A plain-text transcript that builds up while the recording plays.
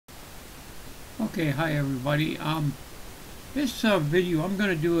Okay, hi everybody. This video I'm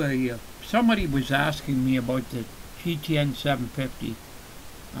going to do somebody was asking me about the GTN750.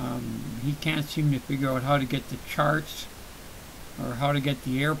 He can't seem to figure out how to get the charts or how to get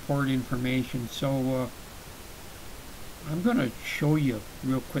the airport information, so I'm going to show you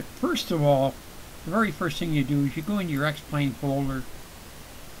real quick. First of all, the very first thing you do is you go into your X-Plane folder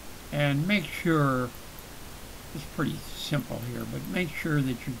and make sure, it's pretty simple here, but make sure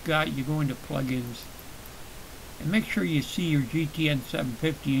that you go into plugins and make sure you see your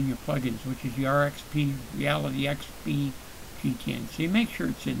GTN750 in your plugins, which is your Realityxp GTN. So you make sure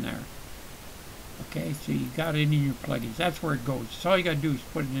it's in there. Okay, so you got it in your plugins. That's where it goes. So all you got to do is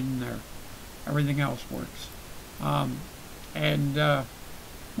put it in there. Everything else works.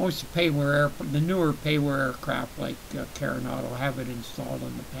 Most of the newer payware aircraft like Auto have it installed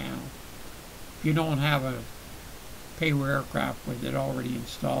on the panel. If you don't have a payware aircraft with it already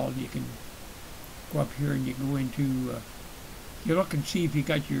installed, you can go up here and you go into you look and see if you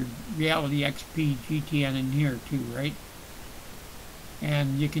got your Realityxp GTN in here too, right?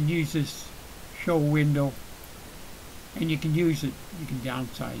 And you can use this show window, and you can use it, you can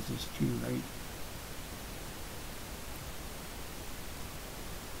downsize this too, right?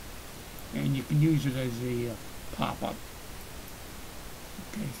 And you can use it as a pop-up.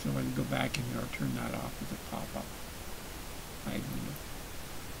 Okay, so let me go back in there, I'll turn that off as a pop-up. Hide window.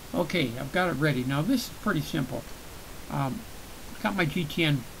 Okay, I've got it ready. Now this is pretty simple. I've got my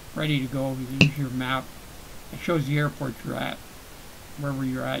GTN ready to go. You use your map. It shows the airport you're at. Wherever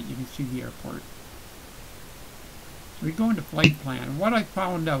you're at, you can see the airport. So we go into flight plan. And what I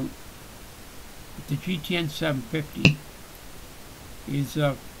found out with the GTN750 is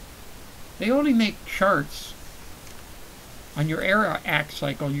they only make charts on your air act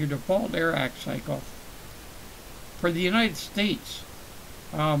cycle, your default air act cycle. For the United States,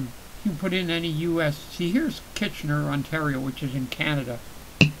 you can put in any U.S. See, here's Kitchener, Ontario, which is in Canada.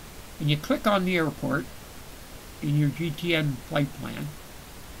 And you click on the airport in your GTN flight plan.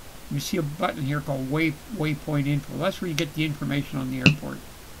 You see a button here called Waypoint Info. That's where you get the information on the airport.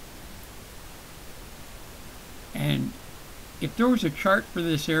 And if there was a chart for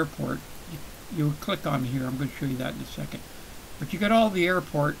this airport, you would click on here. I'm going to show you that in a second. But you got all the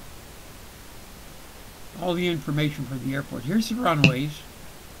airport, all the information for the airport. Here's the runways,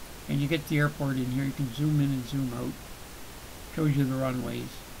 and you get the airport in here. You can zoom in and zoom out. Shows you the runways.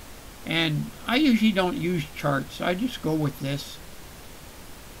 And I usually don't use charts. I just go with this.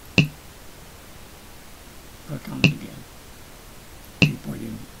 Click on it again.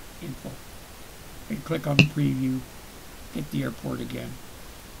 Waypoint Info. And click on the preview. Get the airport again.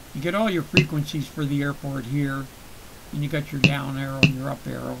 You get all your frequencies for the airport here. And you got your down arrow and your up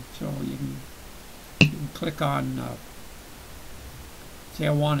arrow. So you can click on, say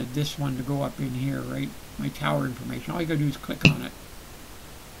I wanted this one to go up in here, right? My tower information. All you got to do is click on it.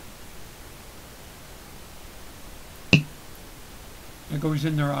 It goes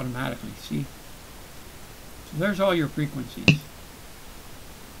in there automatically, see? So there's all your frequencies.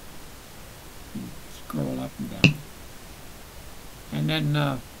 You scroll up and down. And then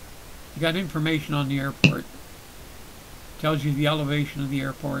you got information on the airport. Tells you the elevation of the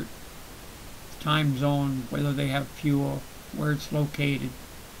airport, time zone, whether they have fuel, where it's located.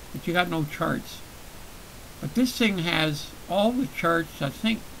 But you got no charts. But this thing has all the charts, I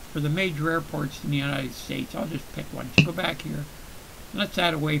think, for the major airports in the United States. I'll just pick one. So go back here. Let's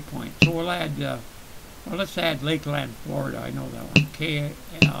add a waypoint. So we'll add, let's add Lakeland, Florida. I know that one.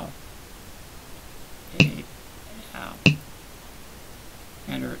 K-L-A-L.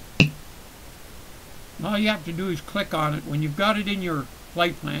 Enter it. And all you have to do is click on it. When you've got it in your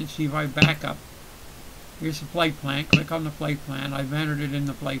flight plan, see if I back up. Here's the flight plan. Click on the flight plan. I've entered it in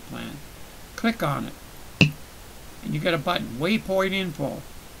the flight plan. Click on it. And you get a button, Waypoint Info.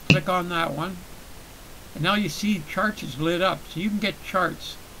 Click on that one. And now you see charts is lit up. So you can get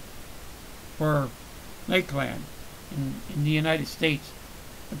charts for Lakeland in the United States.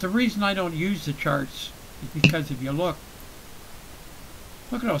 But the reason I don't use the charts is because if you look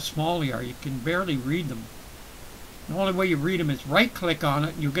at how small they are. You can barely read them. The only way you read them is right click on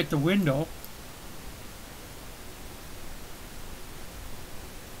it and you get the window.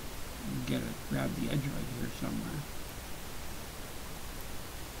 Grab the edge right here somewhere.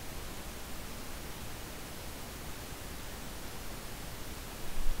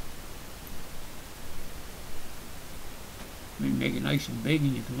 Let me make it nice and big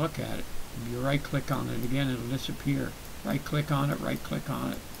and you can look at it. If you right click on it again, it'll disappear. Right click on it, right click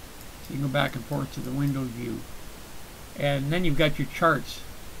on it. So you can go back and forth to the window view. And then you've got your charts.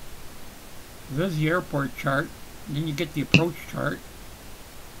 There's the airport chart. And then you get the approach chart.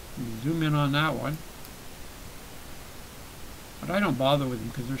 You zoom in on that one. But I don't bother with them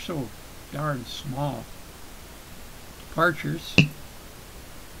because they're so darn small. Departures.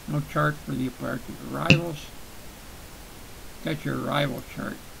 No chart for the departure. Arrivals. Got your arrival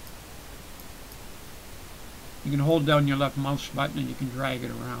chart. You can hold down your left mouse button and you can drag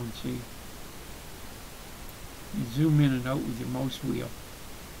it around, see? You zoom in and out with your mouse wheel.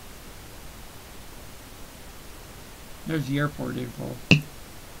 There's the airport info.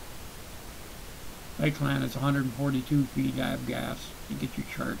 Lakeland is 142 feet. I have gas. You get your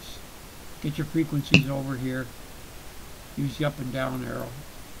charts. Get your frequencies over here. Use the up and down arrow.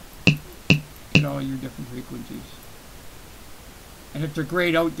 Get all your different frequencies. And if they're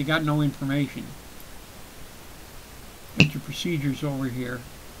grayed out, they got no information. Get your procedures over here.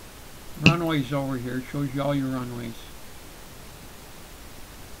 Runways over here. It shows you all your runways.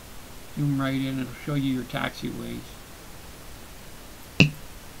 Zoom right in. It'll show you your taxiways.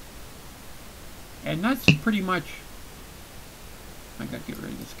 And that's pretty much, I gotta get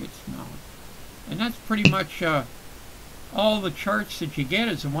rid of this, get smelling. And that's pretty much all the charts that you get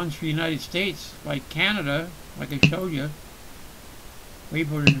is the ones for the United States, like Canada, like I showed you.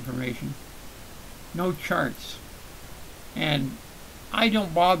 Waypoint information. No charts. And I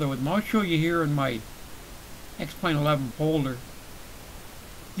don't bother with them. I'll show you here in my X-Plane 11 folder.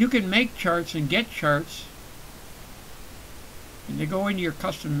 You can make charts and get charts. And they go into your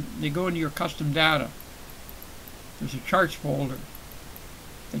custom data. There's a charts folder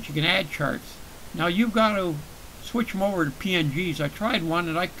that you can add charts. Now you've got to switch them over to PNGs. I tried one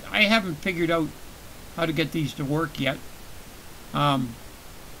and I haven't figured out how to get these to work yet. I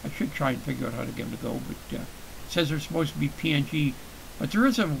should try and figure out how to get them to go, but it says they're supposed to be PNG. But there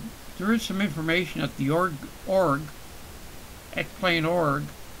is some information at the X-Plane org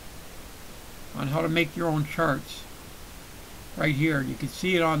on how to make your own charts. Right here, you can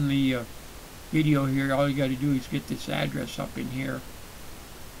see it on the video here. All you got to do is get this address up in here,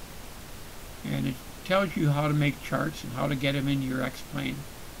 and it tells you how to make charts and how to get them into your X-Plane.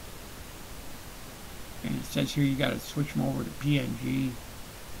 And it says here you got to switch them over to PNG,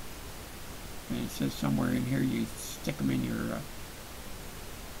 and it says somewhere in here you stick them in your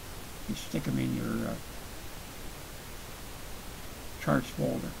charts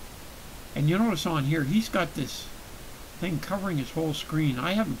folder. And you notice on here he's got this thing covering his whole screen.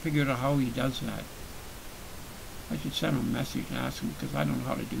 I haven't figured out how he does that. I should send him a message and ask him, because I don't know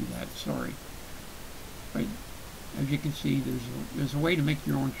how to do that. Sorry. But as you can see, there's a way to make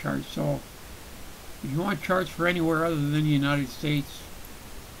your own charts. So if you want charts for anywhere other than the United States,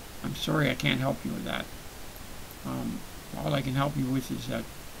 I'm sorry I can't help you with that. All I can help you with is that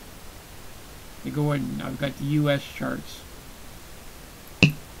you go in. I've got the U.S. charts.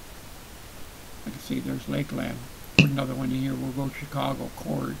 I can see there's Lakeland. Put another one in here. We'll go Chicago,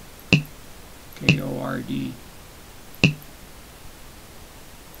 Cord. K-O-R-D.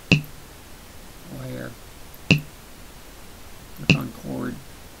 O'Hare. Click on Cord.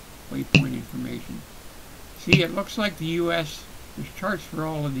 Waypoint information. See, it looks like the U.S. There's charts for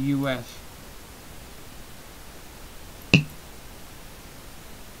all of the U.S.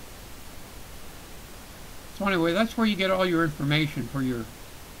 So anyway, that's where you get all your information for your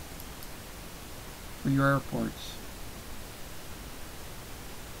airports.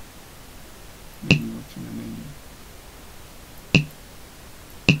 Menu, what's in the menu?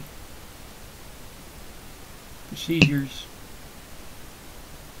 Procedures.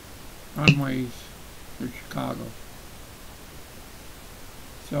 Runways. There's Chicago.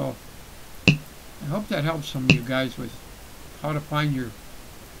 So, I hope that helps some of you guys with how to find your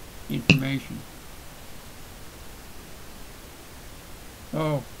information.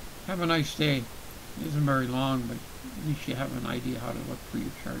 So, have a nice day. It isn't very long, but at least you have an idea how to look for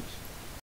your charts.